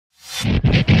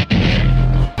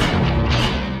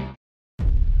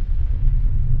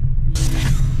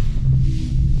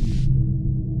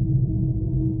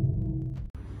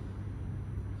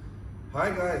Hi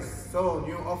guys, so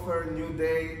new offer, new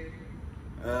day.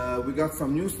 We got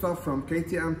some new stuff from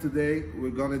KTM today. We're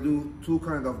gonna do two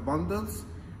kind of bundles.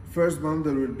 First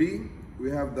bundle will be, we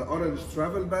have the orange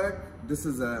travel bag. This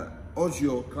is a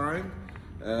Ogio kind.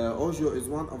 Ogio is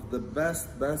one of the best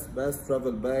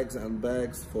travel bags and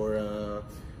bags for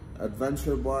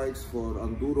adventure bikes, for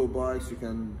enduro bikes. You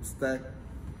can stack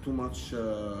too much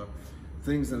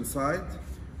things inside.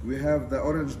 We have the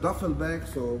orange duffel bag,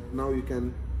 so now you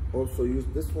can also use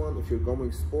this one if you're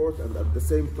going sport, and at the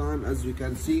same time, as you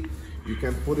can see, you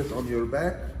can put it on your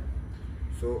back.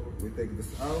 So we take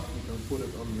this out, you can put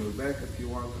it on your back if you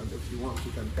want, and if you want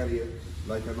you can carry it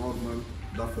like a normal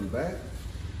duffel bag.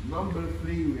 Number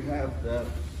 3, we have the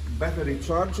battery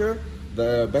charger.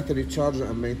 The battery charger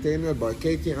and maintainer by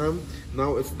KTM.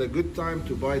 Now it's the good time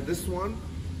to buy this one,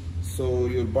 so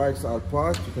your bikes are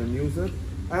parked, you can use it.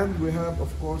 And we have,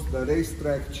 of course, the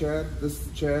racetrack chair.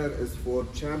 This chair is for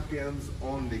champions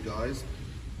only, guys.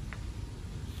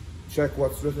 Check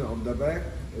what's written on the back,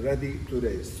 ready to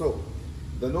race. So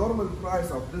the normal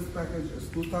price of this package is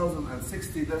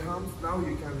 2,060 dirhams. Now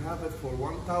you can have it for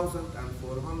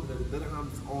 1,400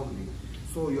 dirhams only.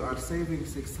 So you are saving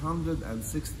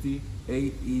 660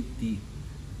 AED.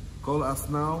 Call us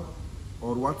now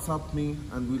or WhatsApp me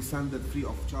and we'll send it free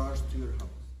of charge to your house.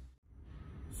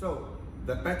 So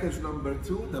the package number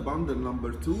 2, the bundle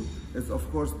number 2 is of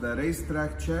course the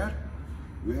racetrack chair.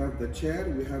 We have the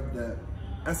chair, we have the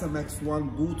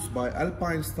SMX1 boots by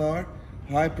Alpine Star.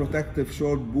 High protective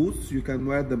short boots. You can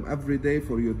wear them every day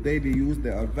for your daily use. They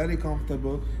are very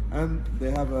comfortable and they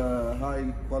have a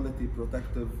high quality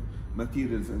protective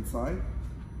materials inside.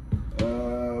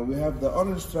 We have the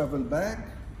orange travel bag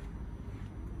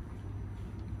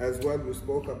as well, we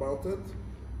spoke about it,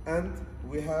 and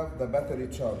we have the battery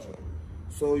charger.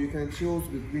 So you can choose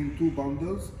between two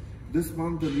bundles. This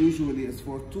bundle usually is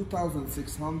for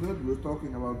 2,600. We're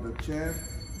talking about the chair,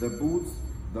 the boots,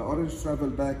 the orange travel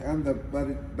bag, and the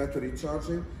battery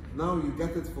charging. Now you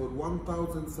get it for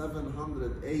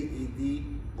 1,700 AED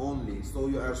only. So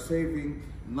you are saving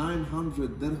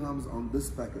 900 dirhams on this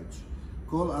package.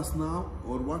 Call us now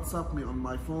or WhatsApp me on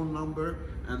my phone number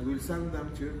and we'll send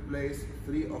them to your place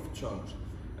free of charge.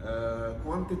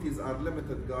 Quantities are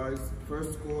limited, guys.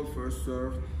 First call, first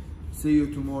serve. See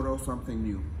you tomorrow, something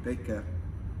new. Take care.